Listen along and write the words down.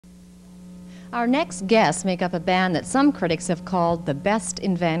Our next guests make up a band that some critics have called the best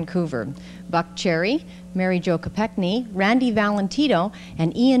in Vancouver. Buck Cherry, Mary Jo Kopechne, Randy Valentino,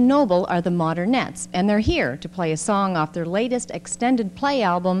 and Ian Noble are the Modernettes, and they're here to play a song off their latest extended play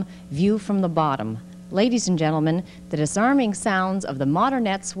album, View from the Bottom. Ladies and gentlemen, the disarming sounds of the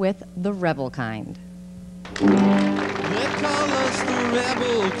Modernettes with The Rebel Kind. They call us the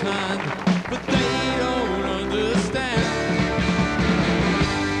rebel kind, but they don't understand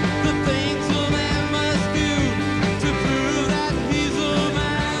the things a man must do to prove that he's a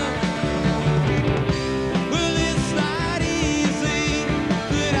man. Well, it's not easy,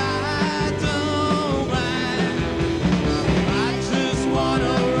 but I don't mind. I just want to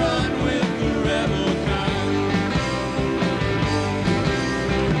run with the rebel kind.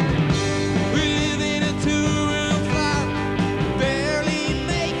 We live in a two-room flat, barely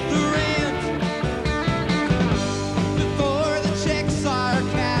make the rent. Before the checks are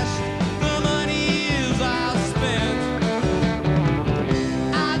cashed, the money is all spent.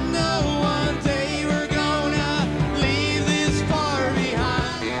 I know one day we're gonna leave this far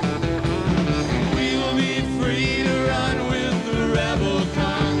behind. We'll be free to run with the rebel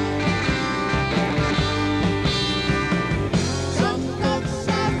kind. Some folks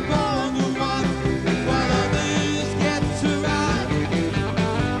are born to walk, while others get to ride.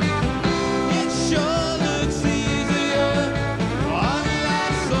 It sure looks easier on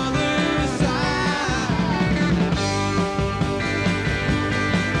that southern side.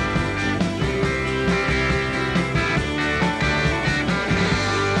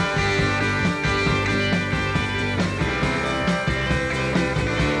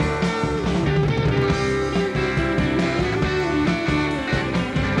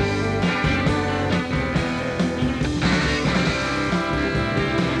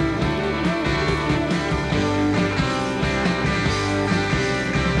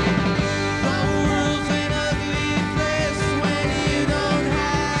 The world's an ugly place when you don't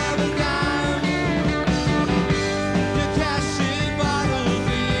have a dime. You're cashing bottles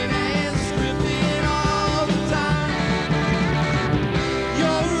in and scripting all the time.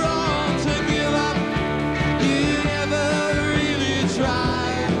 You're wrong to give up, you never really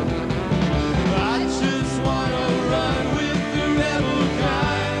tried. I just wanna run with the rebel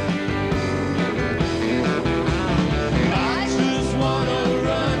kind. I just wanna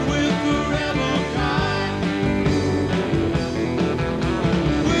run with the rebel kind.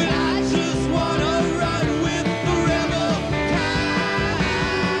 Well, I just wanna run with the rebel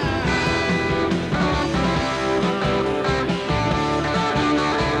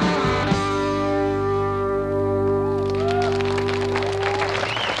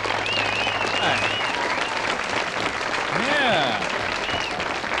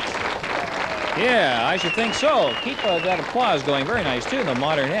Yeah, I should think so. Keep that applause going. Very nice, too, the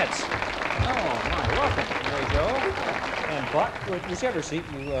Modernettes. Oh, my, welcome, Mary Jo. And Buck, whichever seat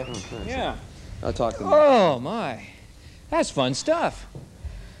you, yeah. I'll talk to them. Oh, my. That's fun stuff.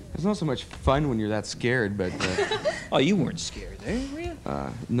 It's not so much fun when you're that scared, but... Oh, you weren't scared there, were you?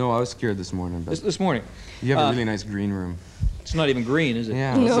 no, I was scared this morning, but... This morning. You have a really nice green room. It's not even green, is it?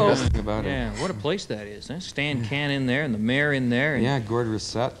 Yeah, that's the best thing about it. Yeah, what a place that is. Huh? Stan Can in there and the mayor in there. And Yeah, Gord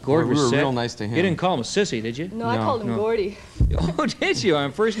Rousset. Gord We were Rousset. real nice to him. You didn't call him a sissy, did you? No, I called him No. Gordy. Oh, did you?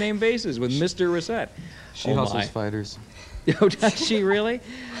 On first name basis with Mr. Rousset. She Oh, hustles my. fighters. Oh, does she really?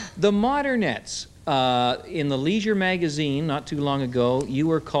 The Modernettes. In the Leisure magazine, not too long ago, you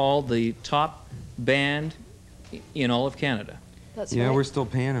were called the top band in all of Canada. That's Yeah, right. we're still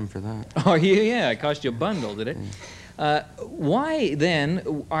paying him for that. Oh, yeah, it cost you a bundle, did it? Why,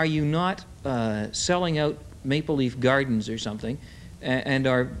 then, are you not selling out Maple Leaf Gardens or something and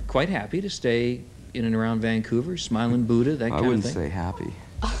are quite happy to stay in and around Vancouver, Smiling Buddha, that I kind of wouldn't thing? say happy.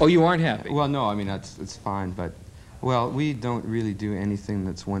 Oh, you aren't happy? Well, no, I mean, it's fine, but... Well, we don't really do anything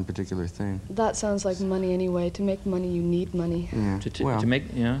that's one particular thing. That sounds like money anyway. To make money, you need money. Yeah. To make,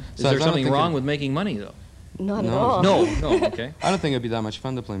 yeah. Is So I there don't something think wrong it- with making money, though? Not at No. all. No, okay. I don't think it'd be that much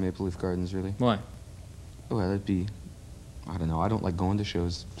fun to play Maple Leaf Gardens, really. Why? Well, it'd be... I don't know. I don't like going to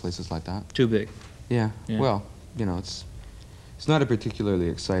shows, places like that. Too big. Yeah. Yeah. Well, you know, it's not a particularly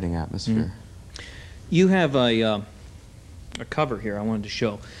exciting atmosphere. You have a cover here I wanted to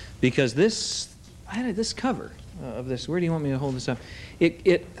show, because I had this cover of this. Where do you want me to hold this up?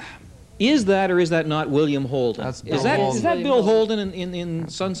 It Is that or is that not William Holden? That's is Bill that Holden. is that Bill Holden in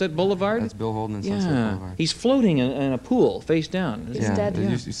Sunset Boulevard? That's Bill Holden in Sunset Boulevard. He's floating in a pool face down. He's dead.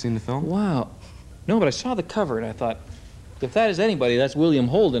 Have you seen the film? Wow. No, but I saw the cover and I thought, if that is anybody, that's William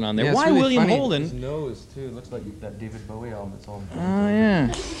Holden on there. Yeah, it's Why really William funny. Holden? His nose, too. It looks like that David Bowie album that's all. Oh,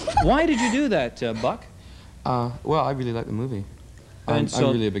 yeah. Why did you do that, Buck? Well, I really like the movie. I'm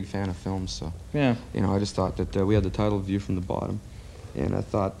so, really a big fan of films, so yeah. you know, I just thought that we had the title View from the Bottom, and I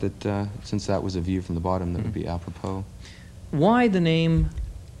thought that since that was a view from the bottom, that would be apropos. Why the name,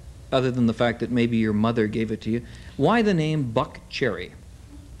 other than the fact that maybe your mother gave it to you, why the name Buck Cherry?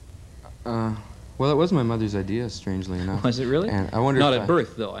 Well, it was my mother's idea, strangely enough. Was it really? And I wonder Not if at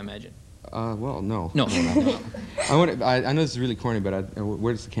birth, though, I imagine. Well, no. No. I know this is really corny, but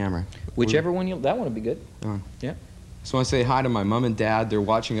where's the camera? Whichever one you... That one would be good. Yeah. So I want to say hi to my mom and dad. They're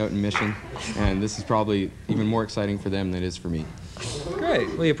watching out in Mission, and this is probably even more exciting for them than it is for me.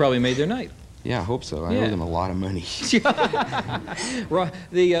 Great. Well, you probably made their night. Yeah, I hope so. I Yeah. owe them a lot of money.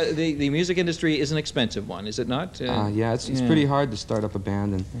 The music industry is an expensive one, is it not? Yeah, it's pretty hard to start up a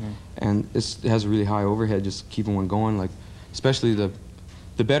band, and it has a really high overhead just keeping one going. Like, especially the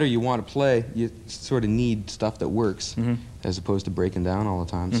better you want to play, you sort of need stuff that works, as opposed to breaking down all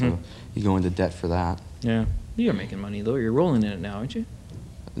the time. So you go into debt for that. Yeah. You're making money, though. You're rolling in it now, aren't you?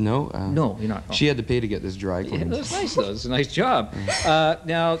 No. No, you're not. Oh. She had to pay to get this dry Yeah, cleaned. that's nice, though. It's a nice job.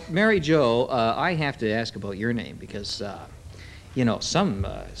 Now, Mary Jo, I have to ask about your name because, you know, some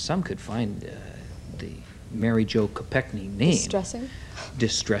could find the Mary Jo Kopechne name Distressing?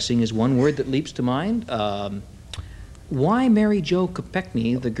 distressing is one word that leaps to mind. Why Mary Jo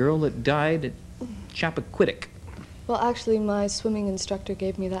Kopechne, the girl that died at Chappaquiddick? Well, actually, my swimming instructor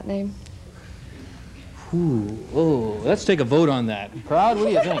gave me that name. Ooh, oh, let's take a vote on that. Crowd, what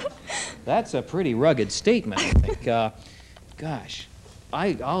do you think? That's a pretty rugged statement, I think. Gosh,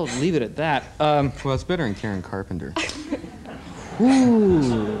 I'll leave it at that. Well, it's better than Karen Carpenter.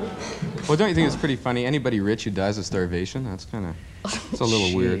 Ooh. Well, don't you think it's pretty funny? Anybody rich who dies of starvation? That's kind of, it's a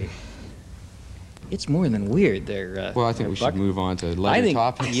little weird. It's more than weird there. Well, I think we should move on to I lighter think,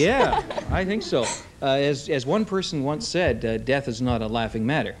 topics. yeah, I think so. As one person once said, death is not a laughing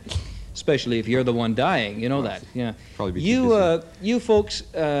matter, especially if you're the one dying. You know that. Yeah. Probably be too busy. You folks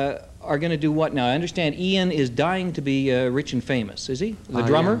are going to do what now? I understand Ian is dying to be rich and famous. Is he? The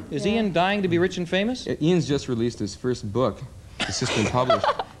drummer? Yeah. Is Ian dying to be rich and famous? Ian's just released his first book. It's just been published.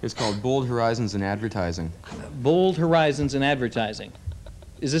 It's called Bold Horizons in Advertising. Bold Horizons in Advertising.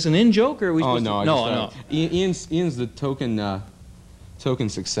 Is this an in-joke, or are we supposed no, to... No. Ian's the token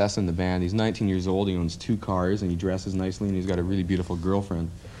success in the band. He's 19 years old, he owns 2 cars, and he dresses nicely, and he's got a really beautiful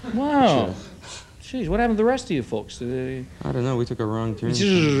girlfriend. Wow. Jeez, what happened to the rest of you folks? I don't know, we took a wrong turn.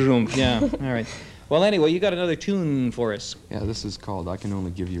 Yeah, all right. Well, anyway, you got another tune for us. Yeah, this is called I Can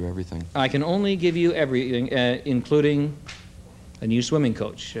Only Give You Everything. I Can Only Give You Everything, including a new swimming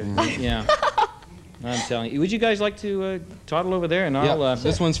coach. Yeah. I'm telling you. Would you guys like to toddle over there, and I'll...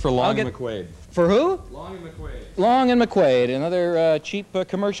 this one's for Long and McQuaid. For who? Long and McQuaid. Long and McQuaid. Another cheap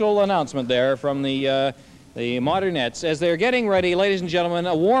commercial announcement there from the Modernettes. As they're getting ready, ladies and gentlemen,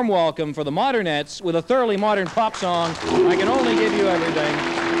 a warm welcome for the Modernettes with a thoroughly modern pop song, I Can Only Give You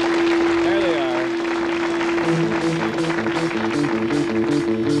Everything.